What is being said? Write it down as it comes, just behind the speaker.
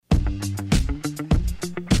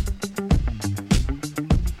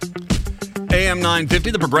AM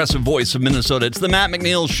 950, the progressive voice of Minnesota. It's the Matt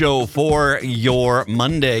McNeil Show for your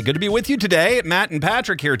Monday. Good to be with you today. Matt and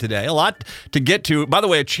Patrick here today. A lot to get to. By the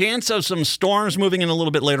way, a chance of some storms moving in a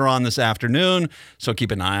little bit later on this afternoon, so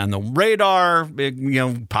keep an eye on the radar.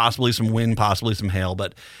 Possibly some wind, possibly some hail,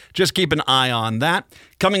 but just keep an eye on that.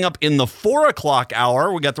 Coming up in the 4 o'clock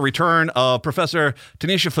hour, we got the return of Professor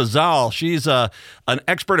Tanisha Fazal. She's an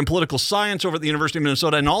expert in political science over at the University of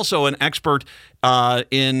Minnesota and also an expert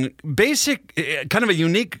in basic, kind of a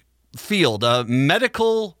unique field,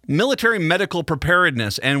 military medical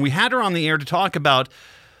preparedness. And we had her on the air to talk about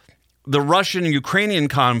the Russian-Ukrainian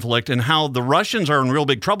conflict and how the Russians are in real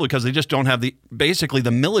big trouble because they just don't have the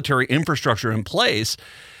military infrastructure in place.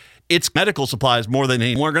 It's medical supplies more than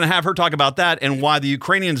anything. We're going to have her talk about that and why the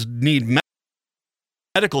Ukrainians need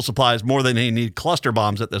medical supplies more than they need cluster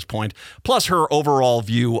bombs at this point, plus her overall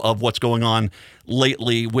view of what's going on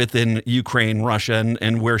lately within Ukraine, Russia,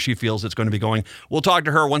 and where she feels it's going to be going. We'll talk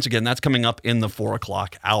to her once again. That's coming up in the 4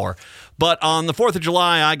 o'clock hour. But on the 4th of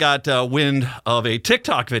July, I got wind of a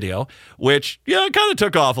TikTok video, which kind of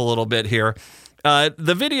took off a little bit here.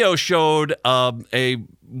 The video showed a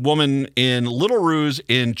woman in Little Roos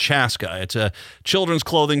in Chaska. It's a children's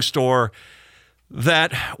clothing store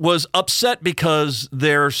that was upset because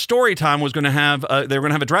their story time was going to have they were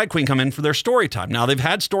going to have a drag queen come in for their story time. Now, they've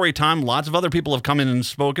had story time. Lots of other people have come in and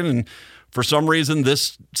spoken, and for some reason,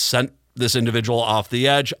 this sent this individual off the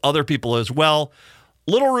edge. Other people as well.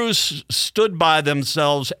 Little Roos stood by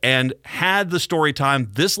themselves and had the story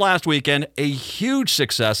time this last weekend. A huge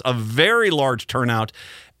success, a very large turnout,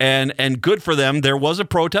 and good for them. There was a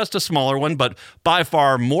protest, a smaller one, but by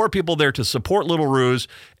far more people there to support Little Roos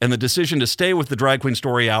and the decision to stay with the Drag Queen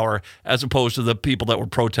Story Hour as opposed to the people that were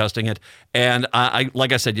protesting it. And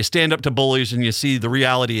like I said, you stand up to bullies and you see the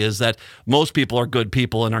reality is that most people are good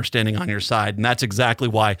people and are standing on your side. And that's exactly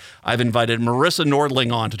why I've invited Marissa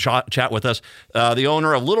Nordling on to chat with us, the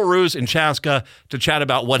owner of Little Roos in Chaska, to chat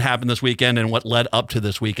about what happened this weekend and what led up to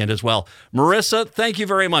this weekend as well. Marissa, thank you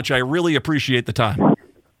very much. I really appreciate the time.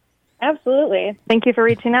 Absolutely. Thank you for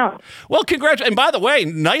reaching out. Well, congratulations. And by the way,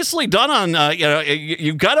 nicely done on,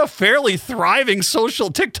 you've got a fairly thriving social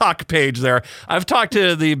TikTok page there. I've talked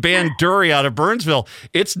to the band Dury out of Burnsville.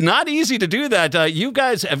 It's not easy to do that. You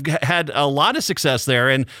guys have had a lot of success there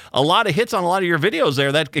and a lot of hits on a lot of your videos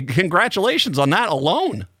there. Congratulations on that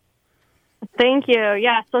alone. Thank you.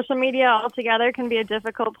 Yeah, social media altogether can be a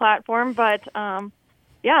difficult platform, but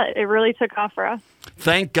it really took off for us.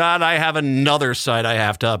 Thank God I have another site I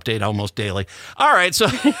have to update almost daily. All right, so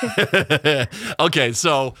okay,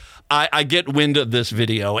 so I get wind of this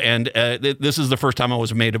video, and this is the first time I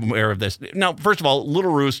was made aware of this. Now, first of all,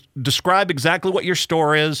 Little Roos, describe exactly what your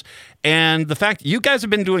store is and the fact you guys have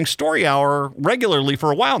been doing Story Hour regularly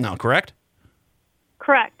for a while now, correct?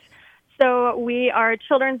 Correct. So we are a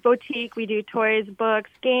children's boutique. We do toys,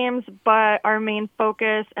 books, games, but our main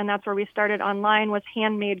focus, and that's where we started online, was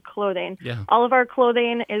handmade clothing. Yeah. All of our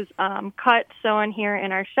clothing is cut, sewn here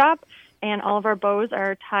in our shop, and all of our bows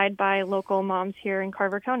are tied by local moms here in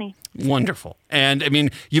Carver County. Wonderful. And, I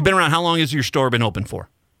mean, you've been around. How long has your store been open for?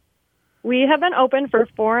 We have been open for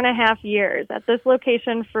 4.5 years at this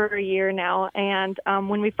location for a year now. And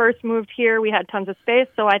when we first moved here, we had tons of space,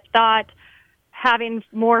 so I thought having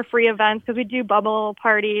more free events, because we do bubble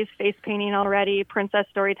parties, face painting already, princess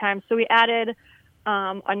story time. So we added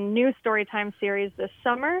a new story time series this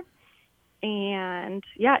summer, and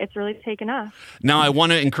it's really taken off. Now, I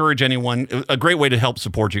want to encourage anyone, a great way to help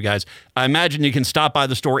support you guys. I imagine you can stop by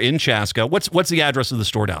the store in Chaska. What's the address of the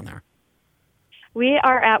store down there? We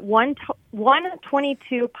are at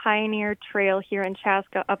 122 Pioneer Trail here in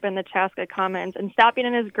Chaska, up in the Chaska Commons. And stopping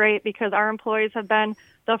in is great because our employees have been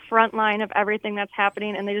the front line of everything that's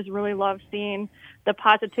happening, and they just really love seeing the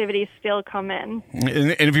positivity still come in.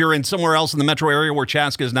 And if you're in somewhere else in the metro area where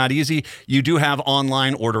Chaska is not easy, you do have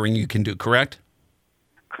online ordering you can do, correct?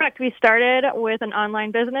 Correct. We started with an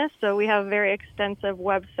online business, so we have a very extensive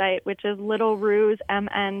website, which is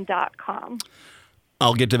littleroosmn.com.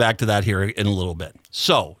 I'll get back to that here in a little bit.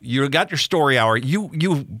 So you got your story hour.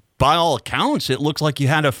 You, by all accounts, it looks like you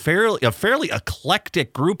had a fairly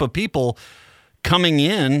eclectic group of people coming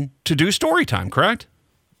in to do story time, correct?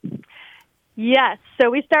 Yes. So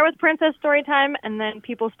we start with Princess Storytime, and then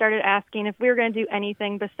people started asking if we were going to do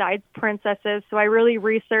anything besides princesses. So I really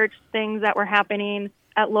researched things that were happening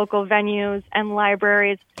at local venues and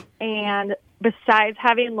libraries. And besides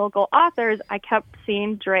having local authors, I kept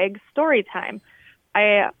seeing drag Storytime.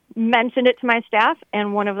 I mentioned it to my staff,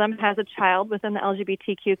 and one of them has a child within the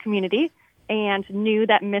LGBTQ community and knew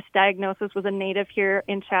that misdiagnosis was a native here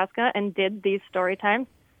in Chaska and did these story times.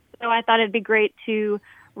 So I thought it'd be great to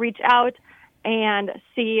reach out and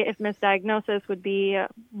see if Misdiagnosis would be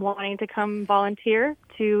wanting to come volunteer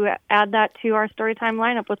to add that to our Storytime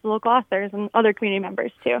lineup with local authors and other community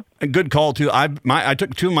members, too. A good call, too. I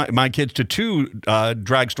took my kids to 2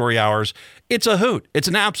 drag story hours. It's a hoot. It's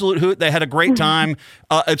an absolute hoot. They had a great time.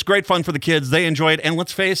 It's great fun for the kids. They enjoy it. And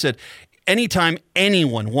let's face it, anytime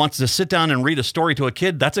anyone wants to sit down and read a story to a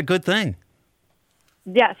kid, that's a good thing.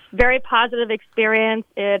 Yes, very positive experience.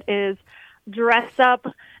 It is dress up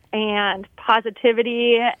and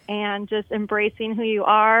positivity and just embracing who you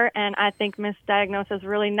are. And I think Misdiagnosis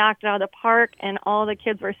really knocked it out of the park, and all the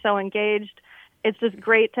kids were so engaged. It's just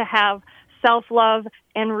great to have self-love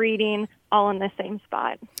and reading all in the same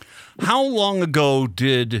spot. How long ago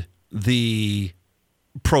did the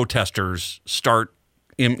protesters start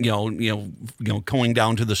going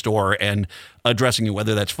down to the store and addressing you,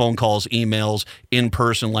 whether that's phone calls, emails, in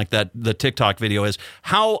person, like that the TikTok video is?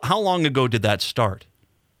 How long ago did that start?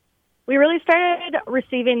 We really started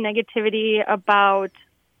receiving negativity about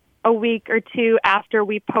a week or 2 after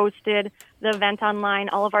we posted the event online.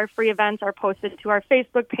 All of our free events are posted to our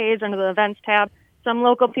Facebook page under the events tab. Some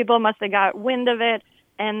local people must have got wind of it.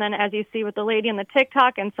 And then, as you see with the lady in the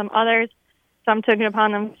TikTok and some others, some took it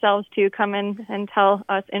upon themselves to come in and tell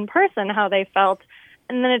us in person how they felt.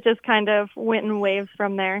 And then it just kind of went in waves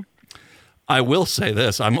from there. I will say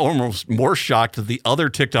this. I'm almost more shocked at the other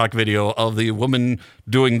TikTok video of the woman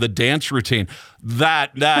doing the dance routine.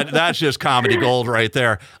 That's just comedy gold right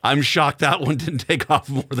there. I'm shocked that one didn't take off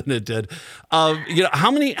more than it did.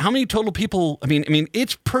 How many total people? I mean,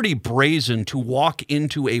 it's pretty brazen to walk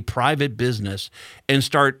into a private business and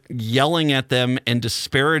start yelling at them and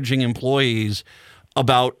disparaging employees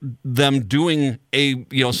about them doing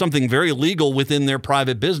something very legal within their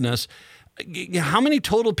private business. How many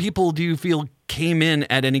total people do you feel came in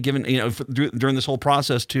at any given, during this whole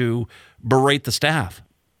process to berate the staff?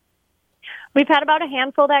 We've had about a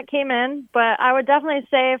handful that came in, but I would definitely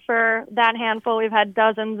say for that handful, we've had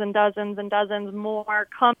dozens and dozens and dozens more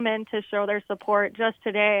come in to show their support. Just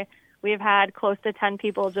today, we've had close to 10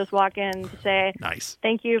 people just walk in to say, nice.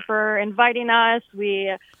 Thank you for inviting us.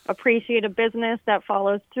 We appreciate a business that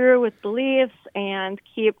follows through with beliefs and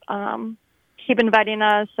keep inviting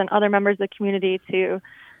us and other members of the community to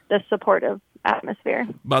this supportive atmosphere.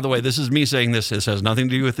 By the way, this is me saying this. This has nothing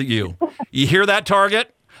to do with you. You hear that,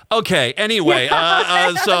 Target? Okay. Anyway,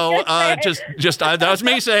 that was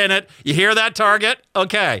me saying it. You hear that, Target?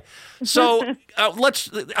 Okay. So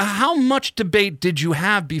how much debate did you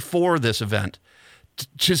have before this event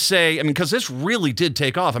to say? because this really did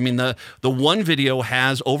take off. The one video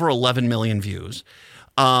has over 11 million views.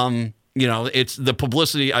 It's the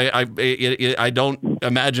publicity. I don't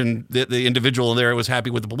imagine that the individual there was happy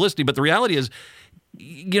with the publicity, but the reality is,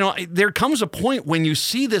 there comes a point when you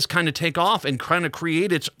see this kind of take off and kind of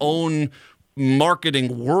create its own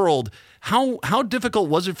marketing world. How difficult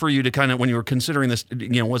was it for you to kind of, when you were considering this,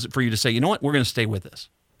 was it for you to say, you know what, we're going to stay with this?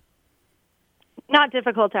 Not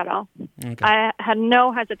difficult at all. Okay. I had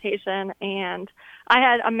no hesitation, and I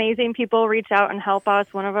had amazing people reach out and help us.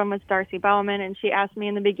 One of them was Darcy Bauman, and she asked me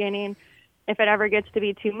in the beginning, if it ever gets to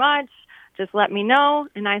be too much, just let me know.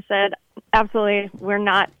 And I said, absolutely, we're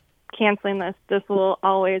not canceling this. This will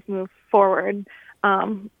always move forward.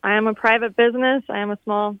 I am a private business. I am a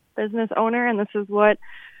small business owner, and this is what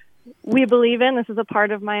we believe in. This is a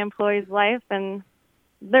part of my employee's life, and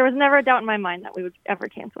there was never a doubt in my mind that we would ever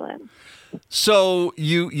cancel it. So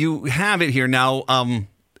you have it here now.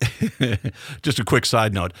 Just a quick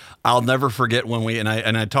side note. I'll never forget when when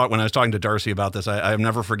I was talking to Darcy about this. I'll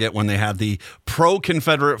never forget when they had the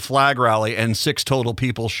pro-Confederate flag rally and 6 total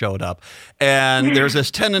people showed up. And there's this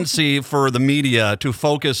tendency for the media to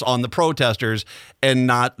focus on the protesters and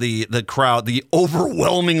not the crowd, the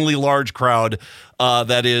overwhelmingly large crowd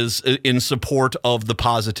that is in support of the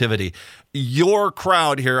positivity. Your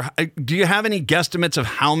crowd here, do you have any guesstimates of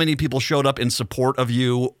how many people showed up in support of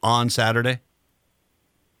you on Saturday?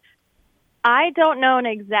 I don't know an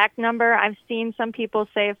exact number. I've seen some people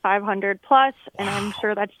say 500 plus, and I'm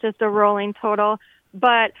sure that's just a rolling total.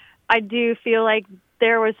 But I do feel like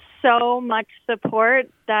there was so much support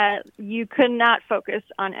that you could not focus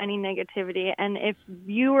on any negativity. And if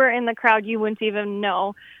you were in the crowd, you wouldn't even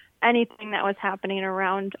know anything that was happening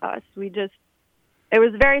around us. It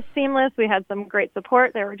was very seamless. We had some great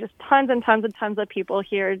support. There were just tons and tons and tons of people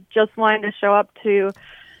here just wanting to show up to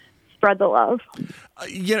spread the love.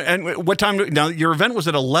 And what time? Now, your event was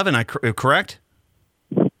at 11, correct?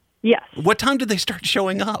 Yes. What time did they start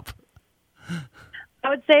showing up? I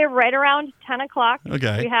would say right around 10 o'clock.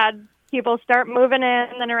 Okay. We had people start moving in,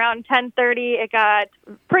 and then around 10:30, it got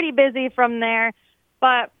pretty busy from there.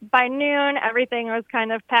 But by noon, everything was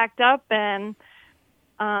kind of packed up and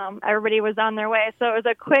everybody was on their way. So it was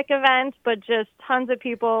a quick event, but just tons of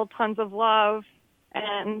people, tons of love,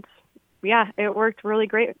 and yeah, it worked really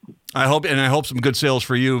great. I hope some good sales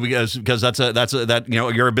for you because that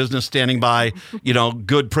you're a business standing by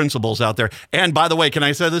good principles out there. And by the way, can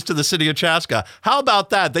I say this to the city of Chaska? How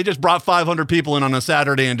about that? They just brought 500 people in on a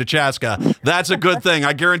Saturday into Chaska. That's a good thing.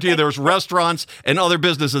 I guarantee you, there's restaurants and other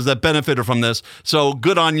businesses that benefited from this. So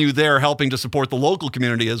good on you there, helping to support the local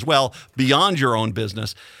community as well beyond your own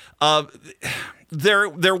business.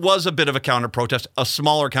 There was a bit of a counter protest, a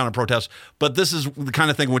smaller counter protest, but this is the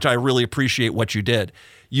kind of thing which I really appreciate what you did.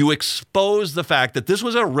 You exposed the fact that this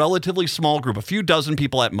was a relatively small group, a few dozen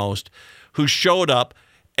people at most, who showed up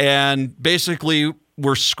and basically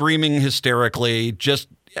were screaming hysterically just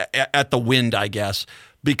at the wind, I guess,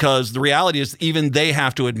 because the reality is even they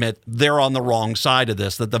have to admit they're on the wrong side of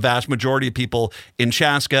this, that the vast majority of people in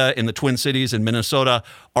Chaska, in the Twin Cities, in Minnesota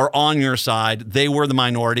are on your side. They were the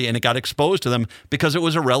minority, and it got exposed to them because it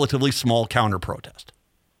was a relatively small counter-protest.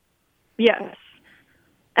 Yes.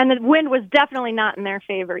 And the wind was definitely not in their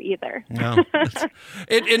favor either. No.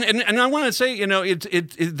 And I want to say,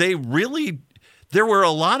 they really... There were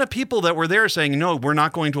a lot of people that were there saying, no, we're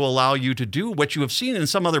not going to allow you to do what you have seen in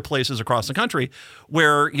some other places across the country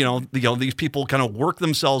where, these people kind of work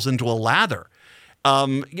themselves into a lather.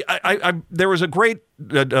 There was a great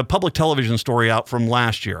public television story out from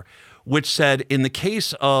last year, which said in the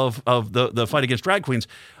case of the fight against drag queens,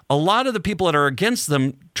 a lot of the people that are against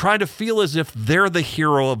them try to feel as if they're the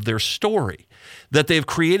hero of their story, that they've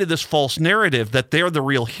created this false narrative that they're the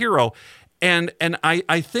real hero. And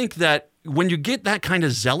I think that when you get that kind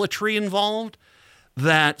of zealotry involved,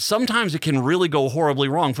 that sometimes it can really go horribly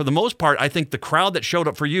wrong. For the most part, I think the crowd that showed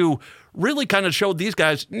up for you really kind of showed these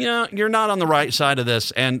guys, you're not on the right side of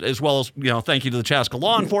this. And as well as, thank you to the Chaska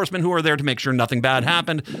law enforcement who are there to make sure nothing bad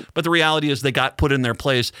happened. But the reality is they got put in their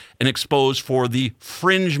place and exposed for the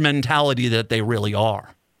fringe mentality that they really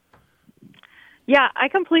are. Yeah, I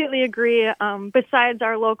completely agree. Besides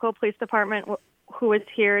our local police department, who was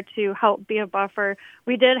here to help be a buffer,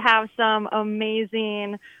 we did have some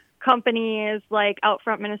amazing companies like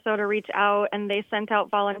Outfront Minnesota reach out, and they sent out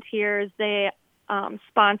volunteers. They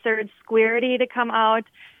sponsored Squarity to come out,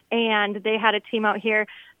 and they had a team out here.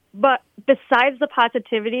 But besides the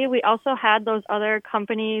positivity, we also had those other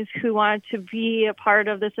companies who wanted to be a part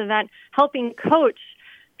of this event, helping coach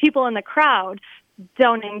people in the crowd.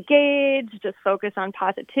 Don't engage, just focus on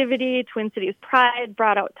positivity. Twin Cities Pride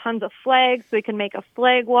brought out tons of flags so we can make a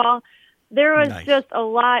flag wall. There was just a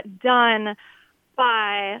lot done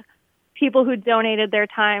by people who donated their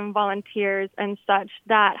time, volunteers and such,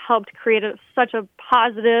 that helped create such a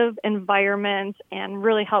positive environment and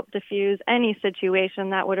really helped diffuse any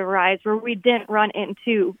situation that would arise where we didn't run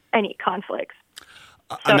into any conflicts.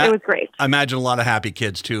 So it was great. I imagine a lot of happy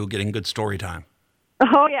kids, too, getting good story time.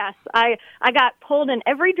 Oh, yes. I got pulled in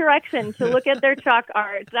every direction to look at their chalk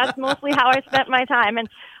art. That's mostly how I spent my time. And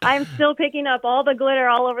I'm still picking up all the glitter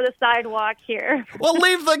all over the sidewalk here. Well,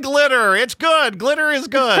 leave the glitter. It's good. Glitter is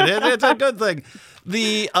good. It's a good thing.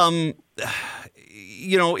 It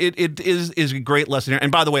is a great lesson here.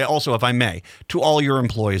 And by the way, also, if I may, to all your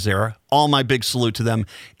employees there, all my big salute to them.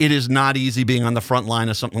 It is not easy being on the front line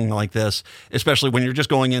of something like this, especially when you're just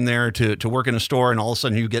going in there to work in a store and all of a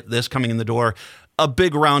sudden you get this coming in the door. A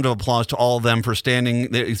big round of applause to all of them for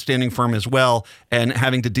standing firm as well and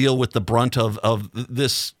having to deal with the brunt of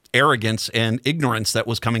this arrogance and ignorance that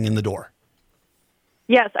was coming in the door.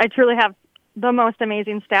 Yes, I truly have the most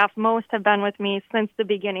amazing staff. Most have been with me since the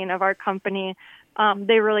beginning of our company.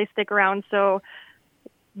 They really stick around, so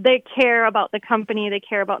they care about the company. They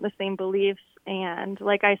care about the same beliefs. And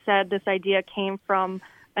like I said, this idea came from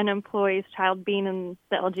an employee's child being in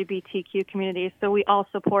the LGBTQ community. So we all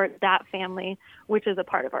support that family, which is a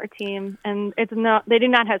part of our team. And they do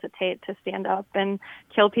not hesitate to stand up and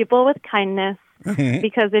kill people with kindness. Mm-hmm.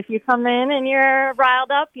 Because if you come in and you're riled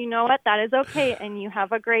up, you know what? That is okay, and you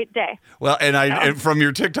have a great day. Well, and from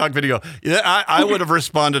your TikTok video, I would have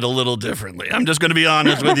responded a little differently. I'm just going to be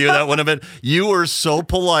honest with you. That would have been. You were so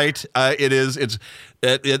polite. That's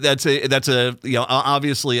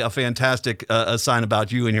obviously a fantastic sign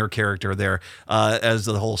about you and your character there, as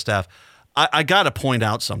the whole staff. I got to point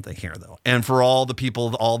out something here, though, and for all the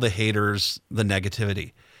people, all the haters, the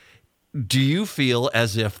negativity. Do you feel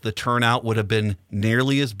as if the turnout would have been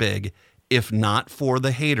nearly as big if not for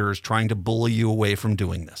the haters trying to bully you away from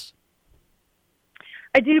doing this?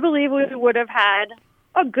 I do believe we would have had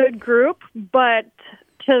a good group, but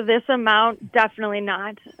to this amount, definitely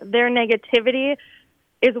not. Their negativity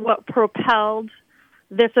is what propelled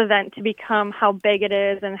this event to become how big it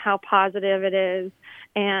is and how positive it is,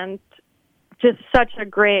 and just such a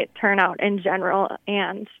great turnout in general.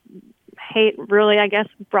 And hate really, I guess,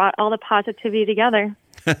 brought all the positivity together.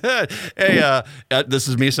 Hey, this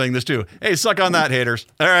is me saying this too. Hey, suck on that, haters.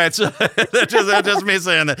 All right, so that's just me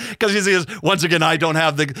saying that, because you see, once again, I don't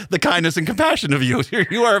have the kindness and compassion of you.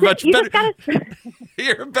 You are a much better.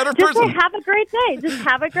 You're a better person. Say, have a great day. Just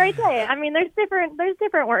have a great day. I mean, there's different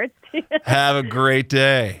words. Have a great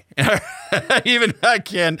day. Even I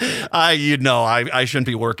shouldn't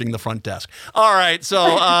be working the front desk. All right,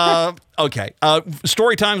 so okay,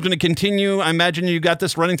 story time is going to continue. I imagine you got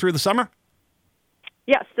this running through the summer.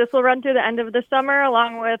 Yes, this will run through the end of the summer,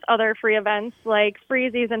 along with other free events like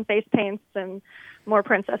freezies and face paints and more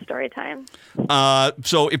princess story time.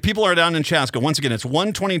 So if people are down in Chaska, once again, it's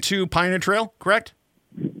 122 Pioneer Trail, correct?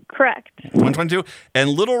 Correct. 122.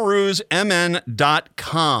 And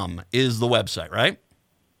littleroosmn.com is the website, right?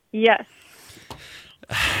 Yes.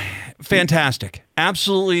 Fantastic.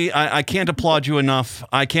 Absolutely. I can't applaud you enough.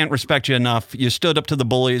 I can't respect you enough. You stood up to the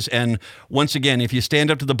bullies. And once again, if you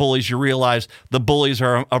stand up to the bullies, you realize the bullies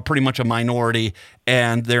are pretty much a minority,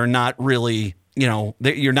 and they're not really,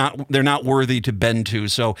 they're not worthy to bend to.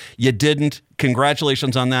 So you didn't.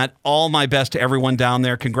 Congratulations on that. All my best to everyone down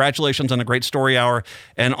there. Congratulations on a great story hour,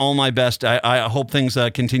 and all my best. I hope things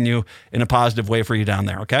continue in a positive way for you down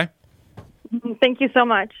there. Okay? Thank you so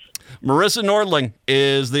much. Marissa Nordling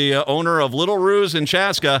is the owner of Little Roos in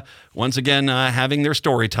Chaska. Once again, having their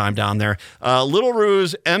story time down there.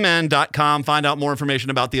 littleroosmn.com. Find out more information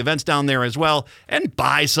about the events down there as well. And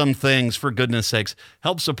buy some things, for goodness sakes.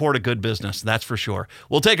 Help support a good business, that's for sure.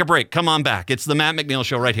 We'll take a break. Come on back. It's the Matt McNeil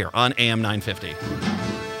Show right here on AM 950.